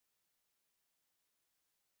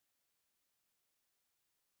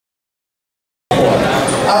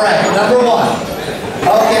Number 1.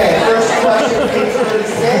 Okay, first question, page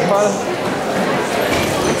 36.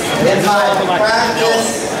 In my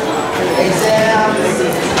practice exam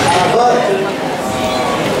book,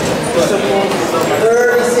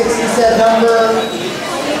 36, you said number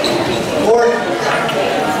 13.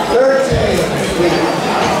 Sweet.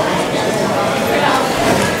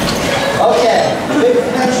 Okay, big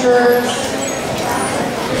pictures.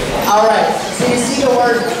 All right, so you see the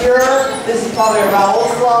word pure. This is probably a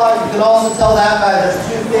Raoult's law. You can also tell that by there's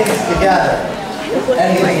two things together.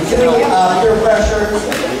 And you get two pure pressures,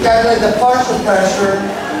 calculate the partial pressure,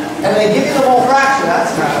 and they give you the mole fraction.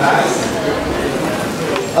 That's kind of nice.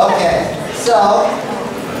 Okay, so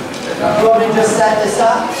you want me to just set this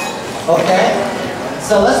up? Okay,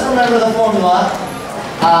 so let's remember the formula.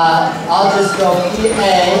 I'll just go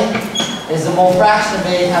PA is the mole fraction of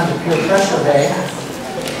A times the pure pressure of A.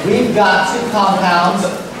 We've got two compounds.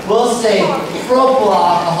 We'll say propyl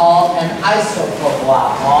alcohol and isopropyl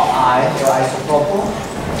alcohol, I for isopropyl.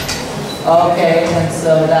 Okay, and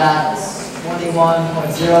so that's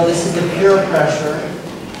 21.0. This is the pure pressure.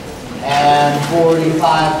 And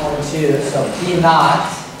 45.2, so P naught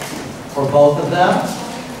for both of them.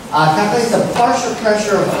 Calculate the partial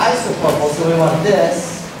pressure of isopropyl, so we want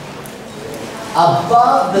this.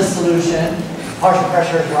 Above the solution, partial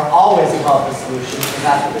pressures are always above the solution, because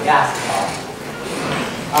that's what the gas is on.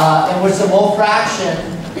 In which the mole fraction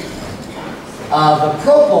of the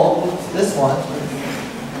propyl, this one,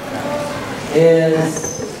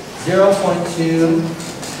 is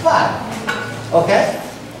 0.25. Okay?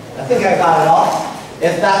 I think I got it all.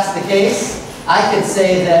 If that's the case, I could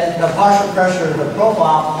say that the partial pressure of the propyl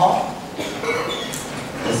alcohol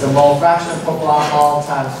is the mole fraction of propyl alcohol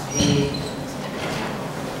times P.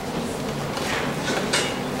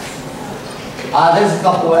 There's a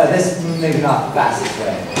couple ways. This is maybe not the fastest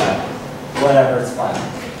way, but whatever, it's fine.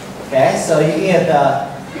 Okay, so you can get the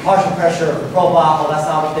partial pressure of the propyl alcohol. That's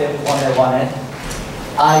not what they wanted.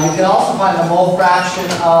 You can also find the mole fraction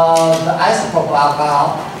of the isopropyl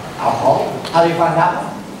alcohol. How do you find that one?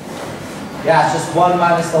 Yeah, it's just 1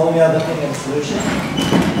 minus the only other thing in the solution.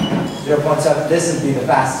 0.7. This would be the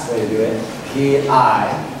fastest way to do it. PI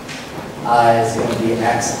is going to be XI. We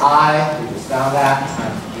just found that.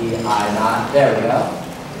 Times PI naught. There we go.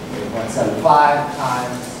 0.75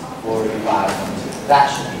 times 45.2. That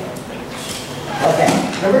should be it. Okay,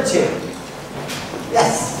 number 2.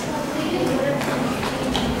 Yes?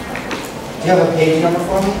 Do you have a page number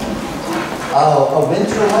for me? Oh, a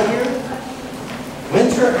winter what year?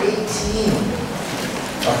 Winter 18.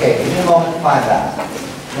 Okay, give me a moment to find that.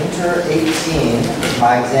 Winter 18 is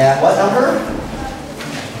my exam. What number?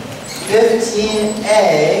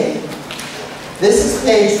 15A. This is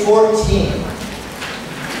page 14.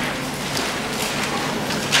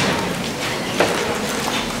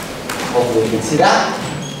 Hopefully you can see that.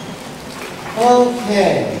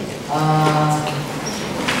 Okay.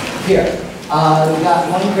 Here. We've got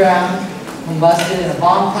 1 gram combusted in a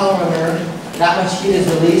bomb calorimeter. That much heat is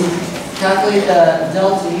released. Calculate the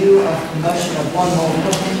delta U of combustion of 1 mole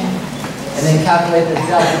propane, and then calculate the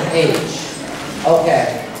delta H. Okay.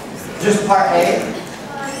 Just part A?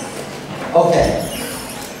 Okay.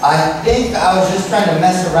 I think I was just trying to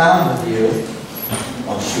mess around with you.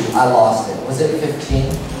 Oh shoot, I lost it. Was it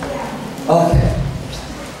 15? Okay.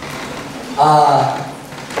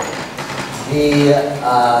 The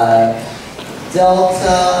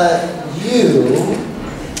delta U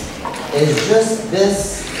is just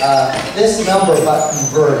this this number but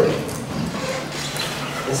converted.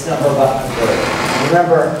 This number but converted.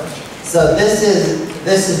 Remember, so this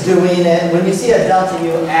is doing it. When you see a delta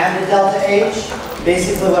U and a delta H,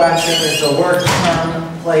 basically what I'm saying is the work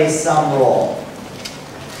term plays some role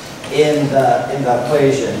in the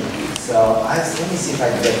equation. So let me see if I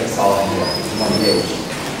can get this all in here. 1 page.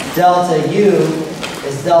 Delta U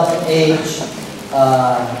is delta H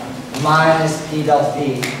minus P delta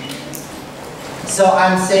V. So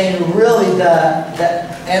I'm saying really the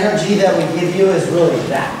energy that we give you is really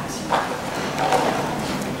that.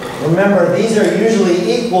 Remember, these are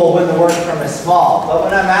usually equal when the work term is small, but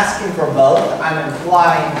when I'm asking for both, I'm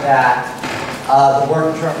implying that the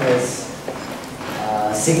work term is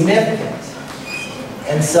significant.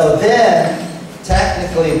 And so then,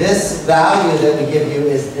 technically, this value that we give you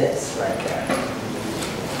is this right there.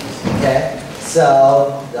 Okay?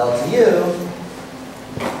 So, delta U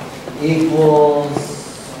equals,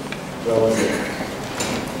 what was it?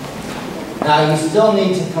 Now, you still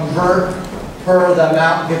need to convert per the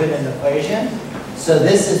amount given in the equation. So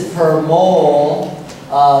this is per mole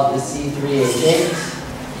of the C3H8.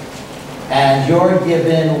 And you're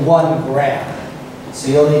given 1 gram. So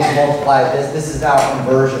you'll need to multiply this. This is now a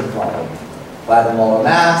conversion problem. By the molar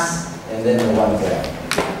mass, and then the 1 gram.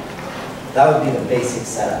 That would be the basic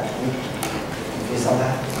setup. Confused on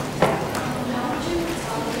that?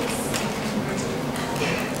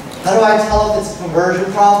 How do I tell if it's a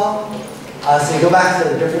conversion problem? So you go back to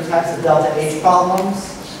the different types of delta H problems.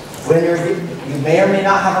 When you may or may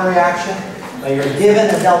not have a reaction, but you're given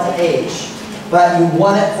a delta H, but you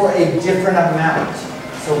want it for a different amount.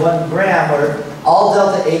 So 1 gram, where all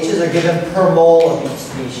delta H's are given per mole of each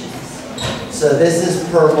species. So this is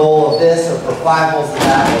per mole of this, or per 5 moles of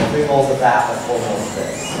that, or 3 moles of that, or 4 moles of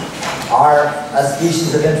this. Our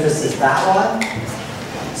species of interest is that one.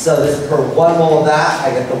 So this per 1 mole of that,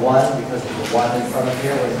 I get the 1 because of the 1 in front of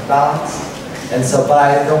here when it's balanced. And so, but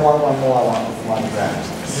I don't want 1 mole, I want 1 gram.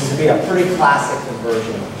 This would be a pretty classic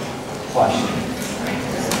conversion question.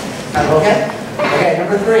 Okay? Okay,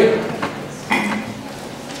 number 3.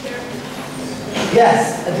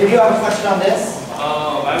 Yes, did you have a question on this?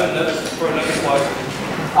 I have another question.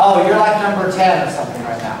 Oh, you're like number 10 or something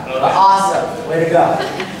right now. Okay. Awesome. Way to go.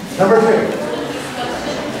 Number 3.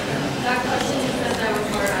 That question says I was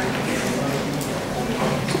hard on.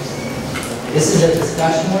 This is a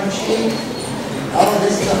discussion worksheet. Oh,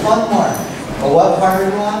 this is a fun one. Oh, what part are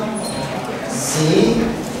you on? C.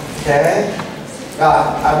 Okay.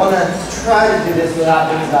 I want to try to do this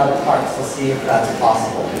without these other parts. We'll see if that's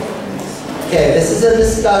possible. Okay, this is a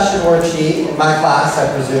discussion worksheet in my class, I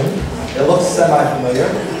presume. It looks semi-familiar.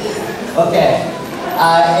 Okay,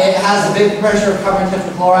 it has a big pressure of carbon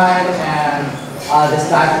tetrachloride and this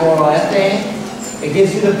dichloroethane. It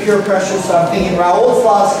gives you the pure pressure, so I'm thinking Raoult's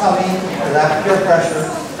law is coming for that pure pressure.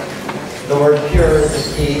 The word pure is the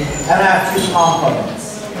key. And I have 2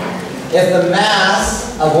 components. If the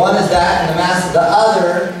mass of one is that and the mass of the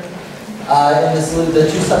other in this,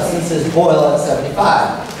 the 2 substances boil at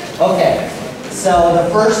 75. Okay. So the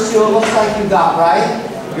first 2, it looks like you got right.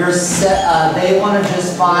 You're set, they want to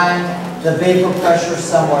just find the vapor pressure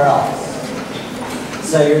somewhere else.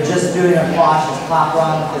 So you're just doing a cautious clap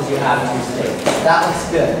run because you have 2 states. That looks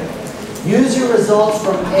good. Use your results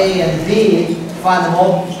from A and B to find the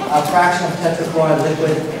mole fraction of tetrachloride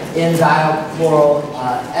liquid in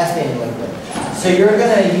dichloroethane liquid. So you're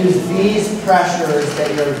going to use these pressures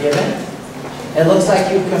that you're given. It looks like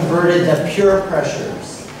you've converted the pure pressures.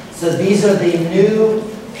 So these are the new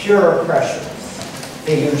pure pressures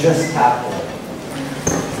that you just calculated.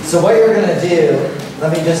 So what you're going to do,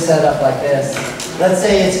 let me just set it up like this. Let's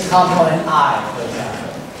say it's component I, for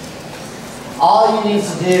example. All you need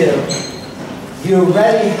to do, you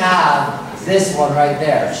already have this one right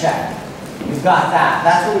there, check. You've got that.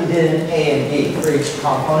 That's what we did in A and B for each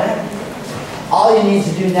component. All you need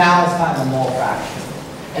to do now is find the mole fraction.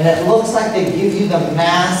 And it looks like they give you the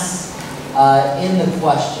mass in the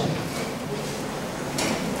question.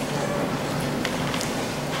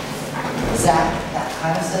 Is that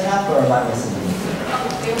kind of set up, or am I missing anything?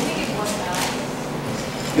 They only give 1 mass.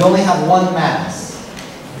 You only have 1 mass.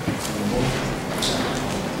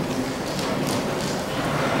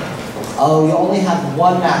 Oh, you only have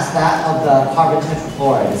 1 mass, that of the carbon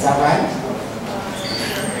tetrachloride. Is that right?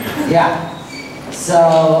 Yeah. So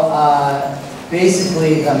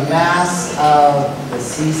basically, the mass of the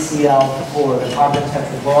CCl4, the carbon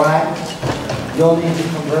tetrachloride, you'll need to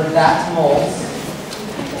convert that to moles.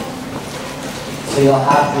 So you'll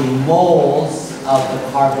have the moles of the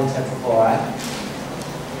carbon tetrachloride.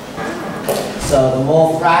 So the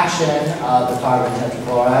mole fraction of the carbon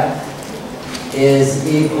tetrachloride is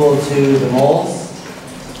equal to the moles.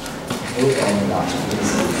 Oops, oh my gosh,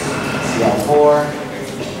 CL4.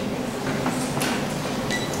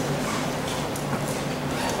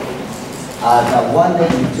 The one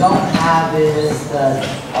that you don't have is the,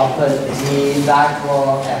 I'll put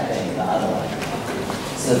dichloroethane, the other one.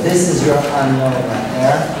 So this is your unknown right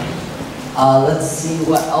there. Let's see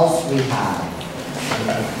what else we have.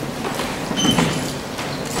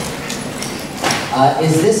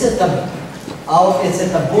 Is this at the, oh, it's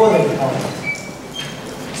at the boiling point.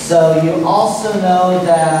 So you also know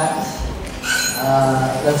that,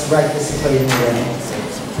 let's write this equation again.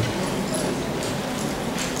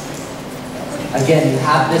 Again, you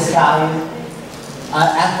have this value.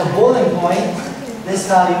 At the boiling point, this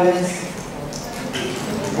value is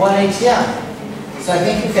 1 atm. So I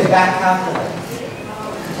think you could back calculate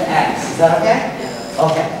to x. Is that okay?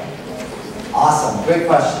 Okay. Awesome. Great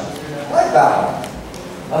question. I like that one.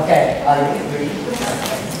 Okay. You can read.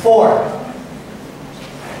 4.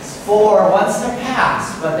 It's 4. One's in a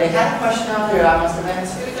pass, but they had a question earlier I must have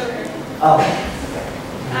answered. Oh.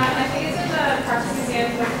 I think it's in the practice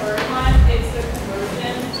exam, the third one. It's the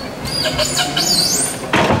conversion.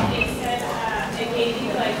 It said, it gave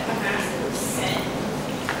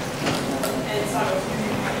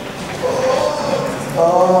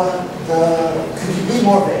Could you be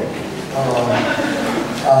more vague?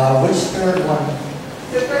 Which third one?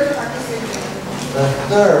 The first practice exam. The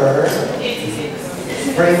third, 86.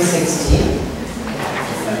 spring 16.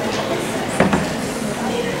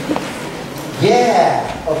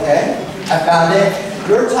 Yeah, okay, I found it.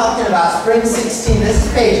 You're talking about spring 16. This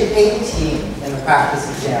is page 18 in the practice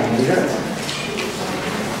exam reader.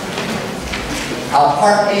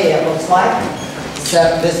 Part A, it looks like.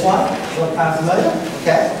 This one. Look kind of familiar?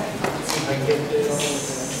 Okay. Let's see if I can get this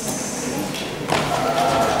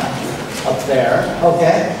up there.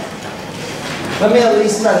 Okay. Let me at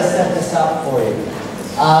least try to set this up for you.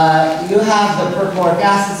 You have the perchloric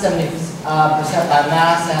acid, 70% by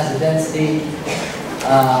mass, it has a density.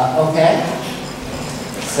 Okay.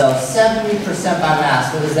 So 70% by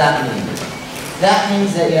mass, what does that mean? That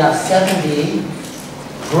means that you have 70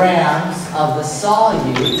 grams of the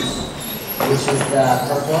solute, which is the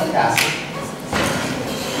perchloric acid,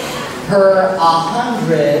 per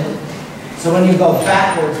 100. So when you go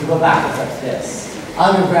backwards like this.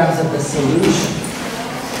 100 grams of the solution.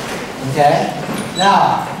 Okay?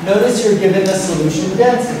 Now, notice you're given the solution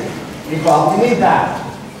density. You probably need that.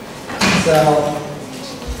 So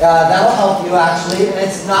that'll help you actually, and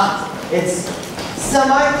it's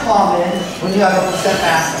semi-common when you have a percent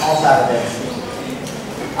mass to also have a density.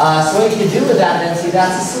 So what you can do with that density,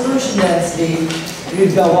 that's a solution density.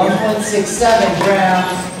 You'd go 1.67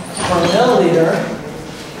 grams per milliliter,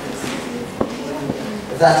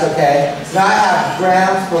 if that's okay. So now I have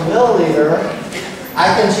grams per milliliter. I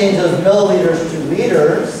can change those milliliters to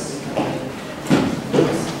liters.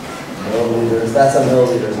 Oops. Milliliters, that's a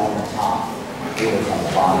milliliters on the top, liters on the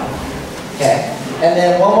bottom. Okay, and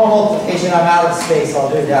then one more multiplication, I'm out of space, I'll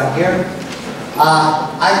do it down here.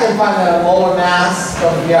 I can find the molar mass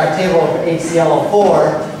from the periodic table for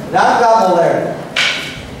HClO4. Now I've got molarity.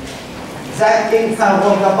 Is that getting kind of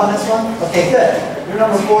woken up on this one? Okay, good. You're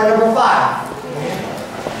number 4, number 5.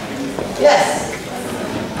 Yes?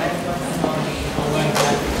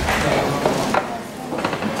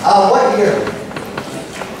 What year?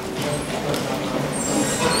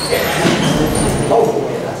 Oh,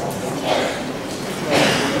 that's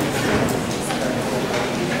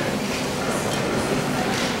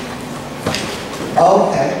all.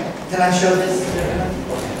 Okay. Can I show this?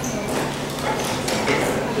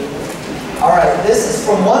 All right. This is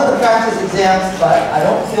from one of the practice exams, but I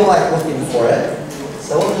don't feel like looking for it.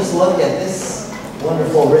 So we'll just look at this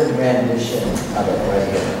wonderful written rendition of it right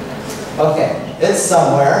here. Okay. It's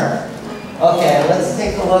somewhere. Okay. Let's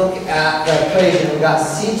take a look at the equation. We've got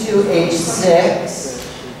C2H6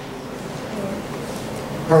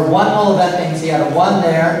 per 1 mole of ethane. So you have a 1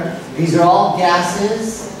 there. These are all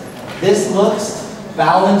gases. This looks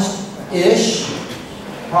balanced-ish,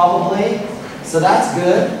 probably. So that's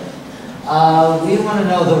good. We want to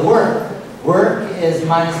know the work. Work is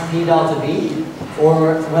minus P delta B.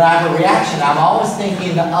 Or when I have a reaction, I'm always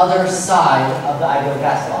thinking the other side of the ideal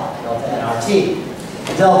gas law, delta nRT.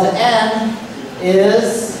 Delta N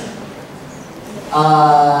is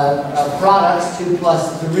products 2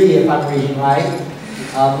 plus 3, if I'm reading right,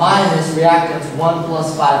 minus reactants 1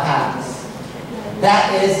 plus 5 halves.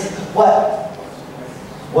 That is what?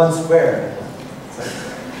 1 squared.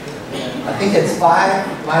 I think it's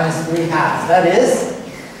 5 minus 3 halves. That is?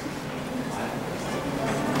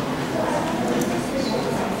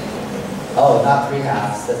 Oh, not 3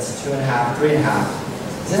 halves. That's 2 1/2, 3 1/2.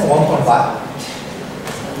 Isn't it 1.5?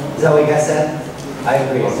 Is that what you guys said? I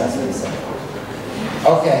agree if that's what you said.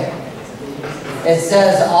 Okay. It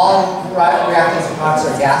says all reactants and products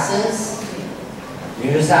are gases.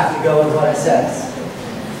 You just have to go with what it says.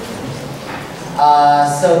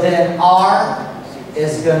 So then R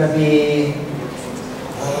is going to be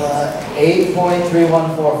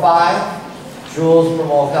 8.3145 joules per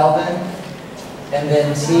mole Kelvin. And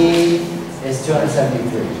then T is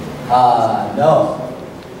 273. No.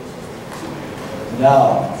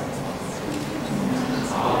 No.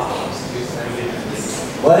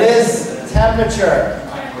 What is temperature?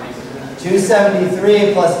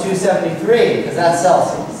 273 plus 273, because that's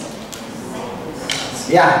Celsius.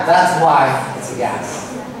 Yeah, that's why it's a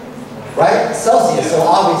gas. Right? Celsius, so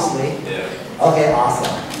obviously. Okay,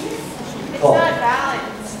 awesome. Cool. It's not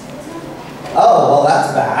balanced. Oh, well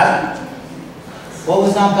that's bad. What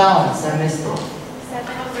was not balanced? I missed it. 7/2.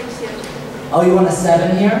 Oh, you want a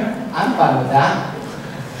 7 here? I'm fine with that.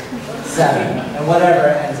 7, and whatever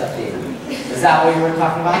it ends up being. Is that what you were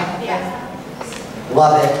talking about? Yeah.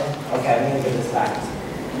 Love it. Okay, I'm going to give this back.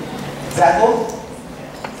 Is that cool?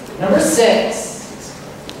 Number 6.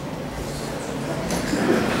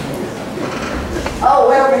 Oh,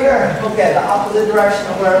 way over here. Okay, the opposite direction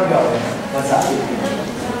of where I'm going. What's up?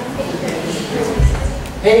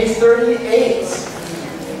 Page 38.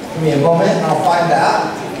 Give me a moment and I'll find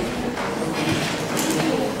that.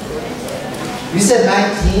 You said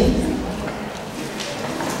 19?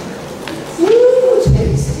 Woo,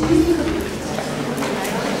 tasty.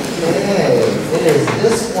 Okay, it is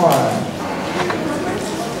this one.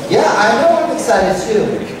 Yeah, I know I'm excited too.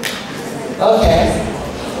 Okay.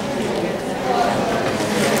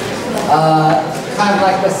 Kind of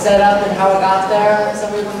like the setup and how it got there. Is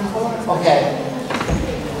that what you're looking for? Okay.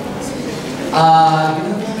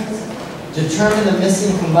 Determine the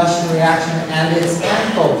missing combustion reaction and its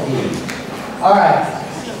enthalpy. All right.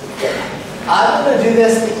 I'm going to do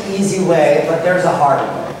this the easy way, but there's a harder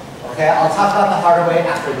way. Okay? I'll talk about the harder way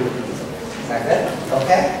after we do the easy way. Is that good?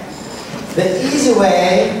 Okay? The easy way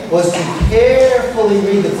was to carefully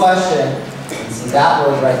read the question and see that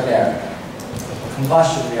word right there.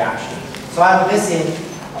 Combustion reaction. So I'm missing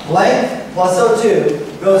blank plus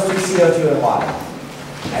O2 goes through CO2 and water.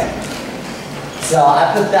 Okay? So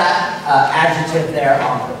I put that adjective there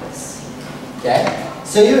on purpose. Okay?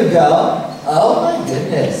 So you would go, oh my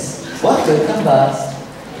goodness, what could combust?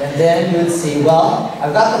 And then you would see, well,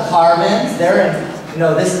 I've got the carbons, they're in,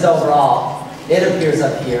 this is overall. It appears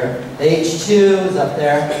up here. The H2 is up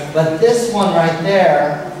there. But this one right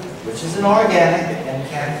there, which is an organic and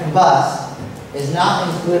can combust, is not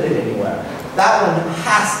included anywhere. That one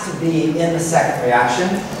has to be in the second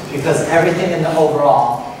reaction because everything in the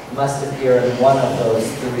overall must appear in one of those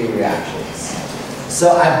three reactions.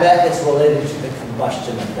 So I bet it's related to the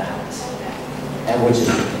combustion of that, and which is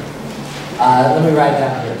true. Let me write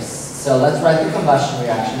down here. So let's write the combustion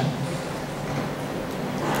reaction.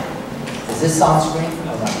 Is this on screen?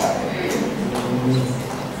 No, not quite.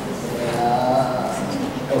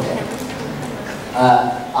 Okay.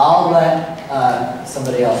 I'll let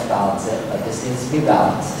somebody else balance it, but this needs to be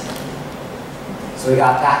balanced. So we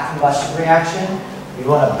got that combustion reaction. You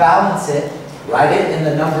want to balance it, write it in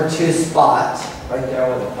the number 2 spot, right there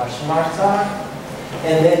where the question marks are,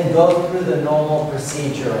 and then go through the normal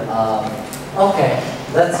procedure of, okay,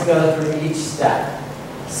 let's go through each step.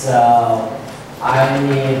 So I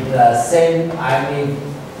need the same,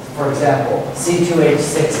 for example,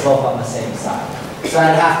 C2H6 both on the same side. So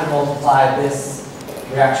I'd have to multiply this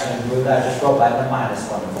reaction in blue that I just wrote by the -1 and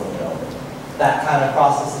flip it over. That kind of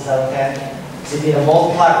process, is that okay? So you need to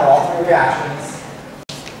multiply for all 3 reactions.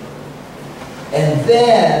 And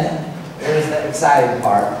then, here's the exciting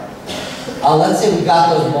part. Let's say we got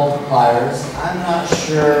those multipliers. I'm not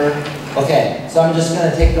sure. Okay, so I'm just going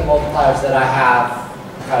to take the multipliers that I have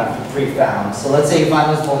kind of pre-found. So let's say you find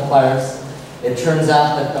those multipliers. It turns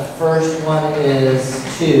out that the first one is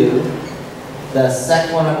 2. The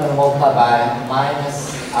second one I'm going to multiply by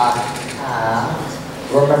 -1/2.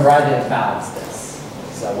 Remember, I didn't balance this.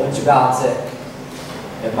 So once you balance it,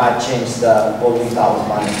 it might change what we thought was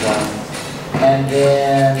 -1. And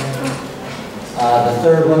then the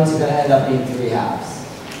third one's going to end up being 3/2.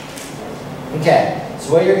 Okay,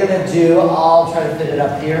 so what you're going to do, I'll try to fit it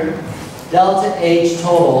up here. Delta H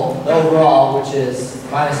total, the overall, which is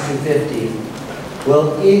 -250,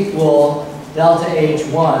 will equal delta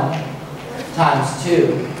H1 times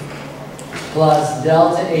 2 plus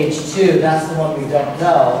delta H2, that's the one we don't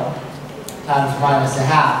know, times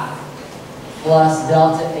 -1/2, plus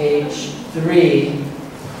delta H3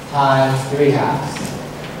 times 3/2.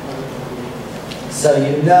 So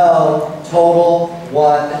you know total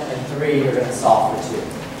 1 and 3, you're going to solve for 2.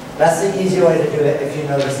 That's the easy way to do it if you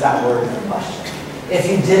notice that word combustion. If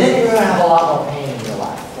you didn't, you're going to have a lot more pain in your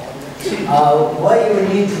life. What you would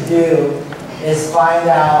need to do is find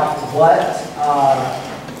out what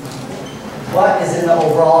is in the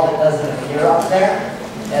overall that doesn't appear up there,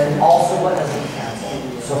 and also what doesn't cancel.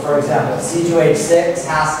 So for example, C2H6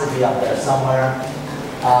 has to be up there somewhere.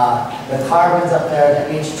 The carbon's up there,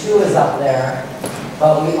 the H2 is up there,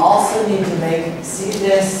 but we also need to see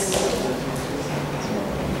this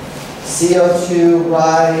CO2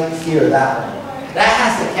 right here, that one. That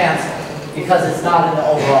has to cancel because it's not in the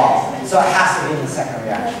overall. So it has to be in the second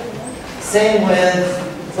reaction. Same with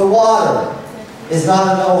the water. Is not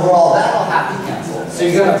in the overall. That'll have to cancel. So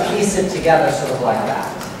you're going to piece it together sort of like that.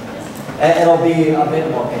 And it'll be a bit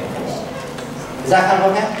more painful. Is that kind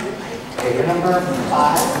of okay? Okay, your number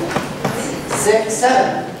 5, 6,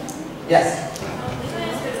 7. Yes?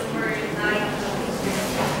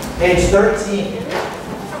 Page 13.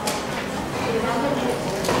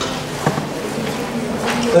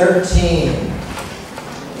 13.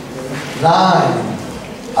 9.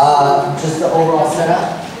 Just the overall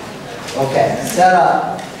setup? Okay,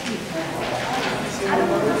 setup.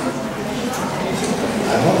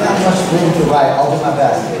 I don't have much room to write. I'll do my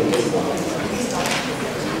best, please.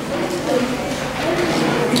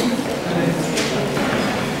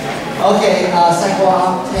 Okay,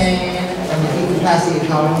 cyclooctane and the heat capacity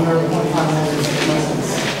calorimeter, 1.5 milliliters.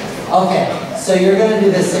 Okay, so you're going to do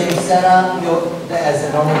the same setup. As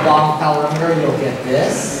a normal bomb calorimeter, you'll get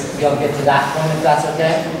this. You'll get to that point if that's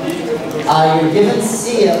okay. You're given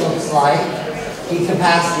C, it looks like. Heat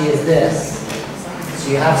capacity is this. So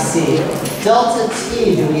you have C. Delta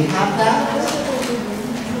T, do we have that?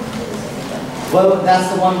 Well, that's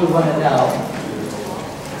the one we want to know.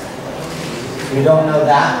 We don't know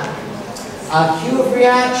that. Q of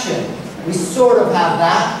reaction, we sort of have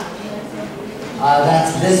that.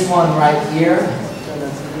 That's this one right here.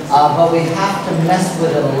 But we have to mess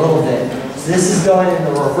with it a little bit. So this is going in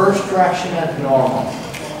the reverse direction of normal.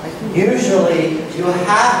 Usually, you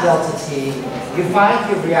have delta T, you find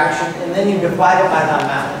Q of reaction, and then you divide it by the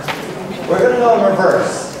amount. We're going to go in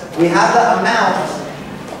reverse. We have the amount,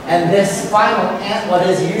 and this final, what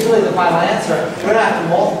is usually the final answer, we're going to have to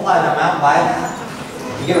multiply the amount by that.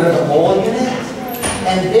 You get rid of the mole unit,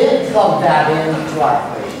 and then plug that into our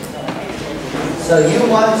equation. So you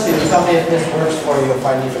want to tell me if this works for you, if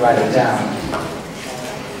I need to write it down.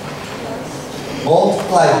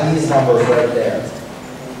 Multiply these numbers right there.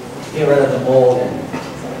 Get rid of the mole unit.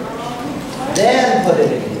 Then put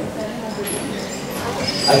it in here.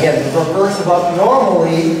 Again, the reverse of what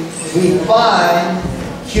normally we find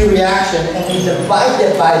Q reaction and we divide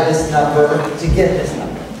it by this number to get this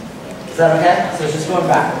number. Is that okay? So it's just going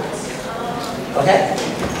backwards. Okay?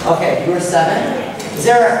 Okay, you were 7. Is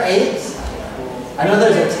there an 8? I know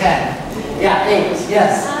there's a 10. Yeah, 8.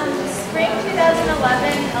 Yes. Spring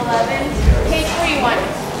 2011, page 41.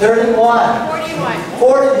 31.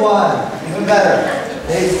 41. Even better.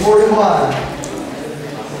 Page 41.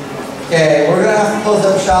 Okay, we're going to have to close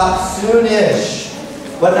up shop soon-ish.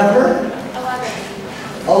 What number?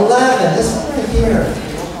 11. This one right here.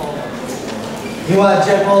 You want a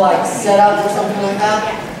general like setup or something like that?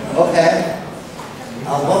 Okay.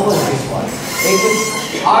 What was this one? It was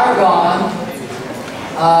argon.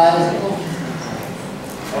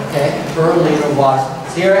 Okay, per liter of water.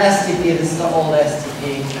 So your STP, this is the old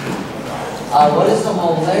STP. What is the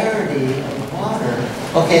molarity of water?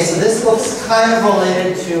 Okay, so this looks kind of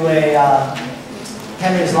related to a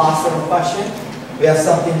Henry's law sort of question. We have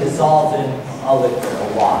something dissolved in a liquid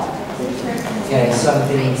or water. Okay,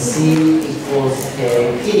 something C equals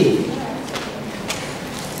Kp.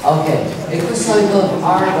 Okay, aqueous cycle of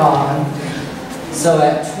argon. So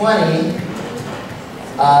at 20,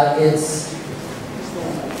 it's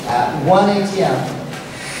at 1 atm.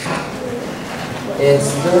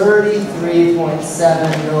 It's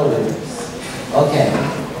 33.7 milliliters. Okay,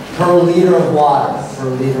 per liter of water, per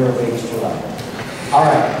liter of H2O. All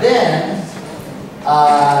right, then,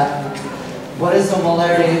 what is the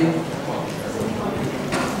molarity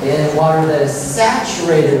in water that is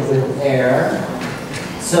saturated with air?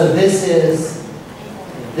 So this is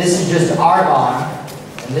just argon,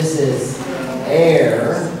 and this is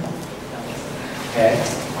air. Okay.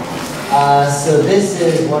 So this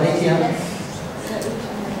is 1 atm.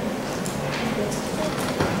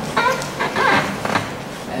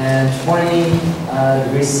 And 20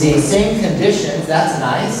 degrees C. Same conditions, that's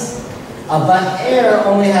nice. But air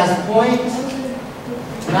only has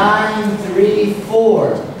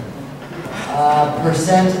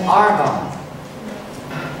 0.934% argon.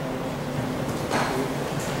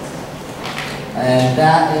 And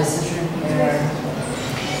that is saturated air.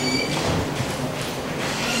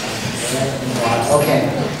 Okay.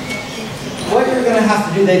 What you're going to have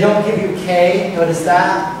to do, they don't give you K, notice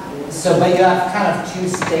that? So, but you have kind of two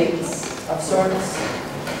states of sorts.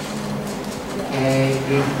 K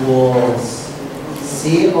equals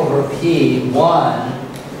C over P1,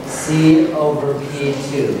 C over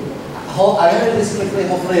P2. I'm going to do this quickly,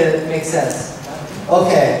 hopefully it makes sense.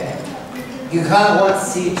 Okay. You kind of want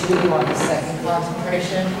C2, you want the second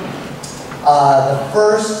concentration. The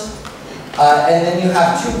first, and then you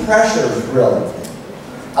have two pressures, really.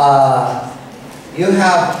 You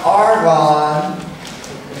have argon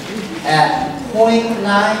at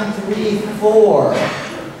 0.934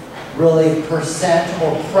 really percent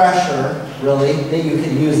or pressure really that you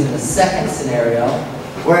can use in the second scenario,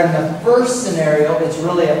 where in the first scenario it's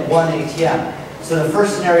really at 1 atm. So the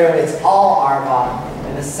first scenario it's all argon.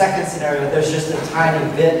 In the second scenario there's just a tiny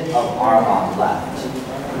bit of argon left.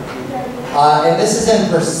 And this is in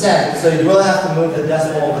percent, so you really have to move the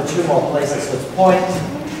decimal over 2 more places. So it's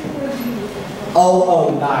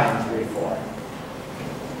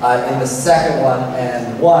 0.00934 in the second one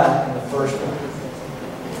and 1 in the first one.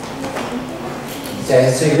 So Okay,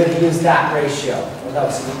 so you're going to use that ratio. Well, that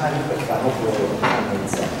was kind of quick, but hopefully it made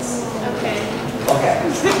sense. Okay. Okay,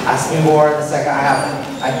 ask me more in a second.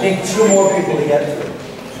 I think 2 more people to get through.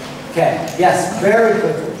 Okay, yes, very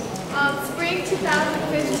quickly. Spring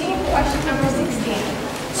 2015, question number 16.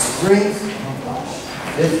 Spring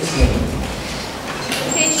 15.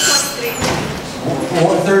 Page 23.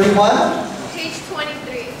 31? Page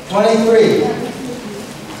 23.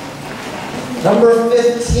 23. Number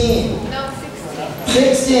 15. No, 16.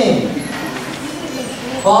 16.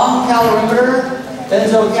 Bomb calorimeter,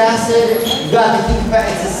 benzoic acid. You got the heat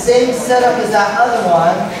capacity. It's the same setup as that other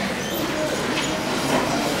one.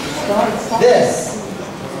 This.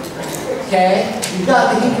 Okay? You've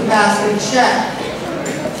got the heat capacity check.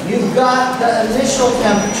 You've got the initial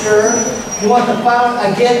temperature. You want the final,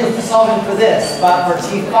 again, you're solving for this, but for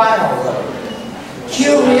T final load.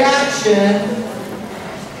 Q reaction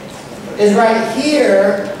is right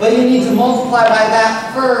here, but you need to multiply by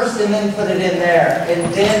that first and then put it in there,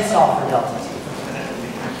 and then solve for delta T.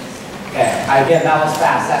 Okay, again, that was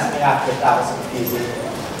fast. Ask me after if that was confusing.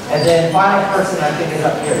 And then final person, I think, is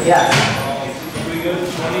up here. Yes? We go to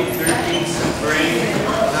 2013 spring,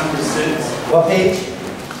 number 6. What page?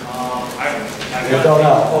 I You don't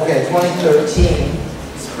know. Okay, 2013.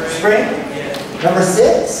 Spring? Yeah. Number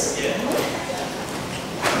 6? Yeah.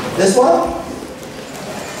 This one?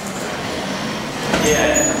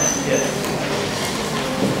 Yeah. Yeah.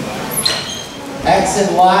 X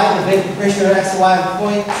and Y, the vapor pressure of X and Y of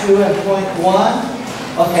 0.2 and 0.1.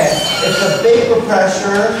 Okay, it's the vapor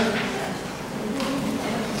pressure.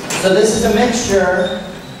 So this is a mixture.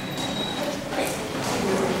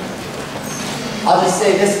 I'll just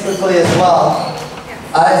say this quickly as well.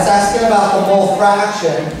 It's asking about the mole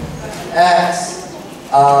fraction. X,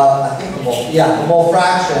 I think the mole, yeah, the mole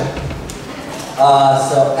fraction.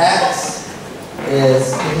 So X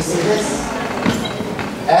is, can you see this?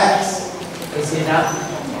 X, can you see it now?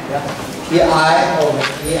 Yeah. EI over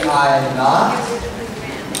EI naught.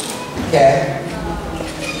 Okay.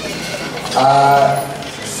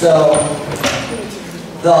 So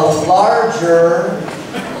the larger,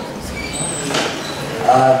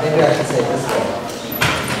 maybe I should say it this way.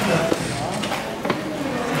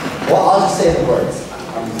 Well, I'll just say the words.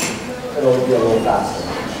 It'll be a little faster.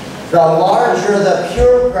 The larger the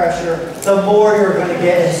pure pressure, the more you're going to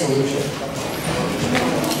get in solution.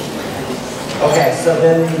 Okay, so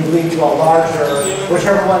then you lead to a larger,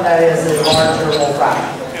 whichever one that is larger mole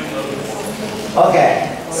fraction.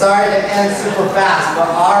 Okay, sorry to end super fast, but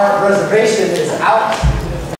our reservation is out.